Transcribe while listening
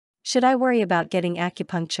Should I worry about getting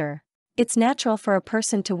acupuncture? It's natural for a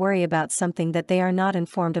person to worry about something that they are not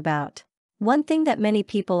informed about. One thing that many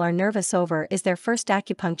people are nervous over is their first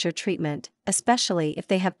acupuncture treatment, especially if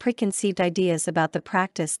they have preconceived ideas about the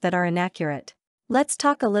practice that are inaccurate. Let's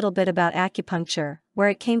talk a little bit about acupuncture, where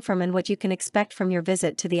it came from and what you can expect from your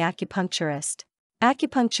visit to the acupuncturist.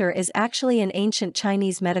 Acupuncture is actually an ancient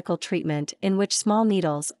Chinese medical treatment in which small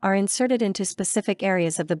needles are inserted into specific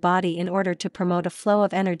areas of the body in order to promote a flow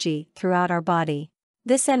of energy throughout our body.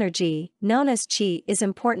 This energy, known as qi, is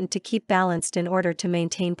important to keep balanced in order to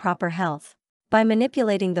maintain proper health. By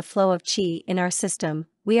manipulating the flow of qi in our system,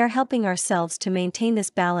 we are helping ourselves to maintain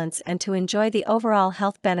this balance and to enjoy the overall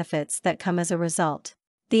health benefits that come as a result.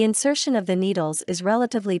 The insertion of the needles is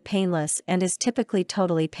relatively painless and is typically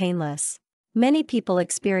totally painless. Many people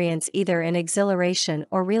experience either an exhilaration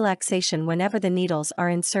or relaxation whenever the needles are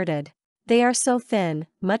inserted. They are so thin,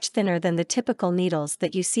 much thinner than the typical needles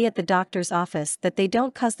that you see at the doctor's office, that they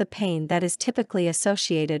don't cause the pain that is typically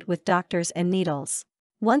associated with doctors and needles.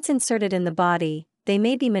 Once inserted in the body, they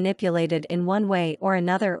may be manipulated in one way or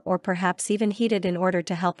another, or perhaps even heated in order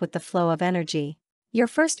to help with the flow of energy. Your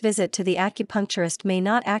first visit to the acupuncturist may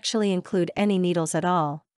not actually include any needles at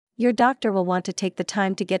all. Your doctor will want to take the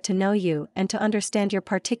time to get to know you and to understand your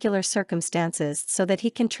particular circumstances so that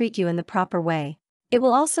he can treat you in the proper way. It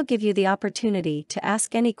will also give you the opportunity to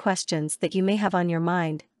ask any questions that you may have on your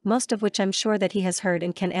mind, most of which I'm sure that he has heard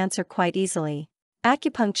and can answer quite easily.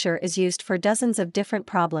 Acupuncture is used for dozens of different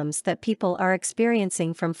problems that people are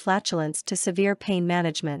experiencing, from flatulence to severe pain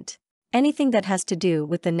management. Anything that has to do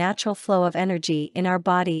with the natural flow of energy in our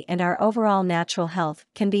body and our overall natural health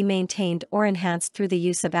can be maintained or enhanced through the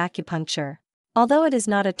use of acupuncture. Although it is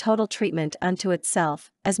not a total treatment unto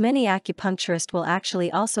itself, as many acupuncturists will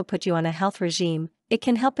actually also put you on a health regime, it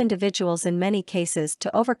can help individuals in many cases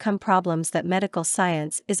to overcome problems that medical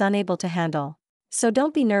science is unable to handle. So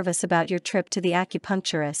don't be nervous about your trip to the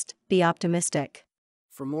acupuncturist, be optimistic.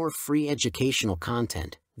 For more free educational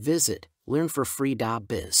content, visit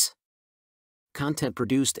learnforfree.biz. Content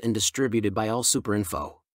produced and distributed by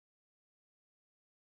AllSuperInfo.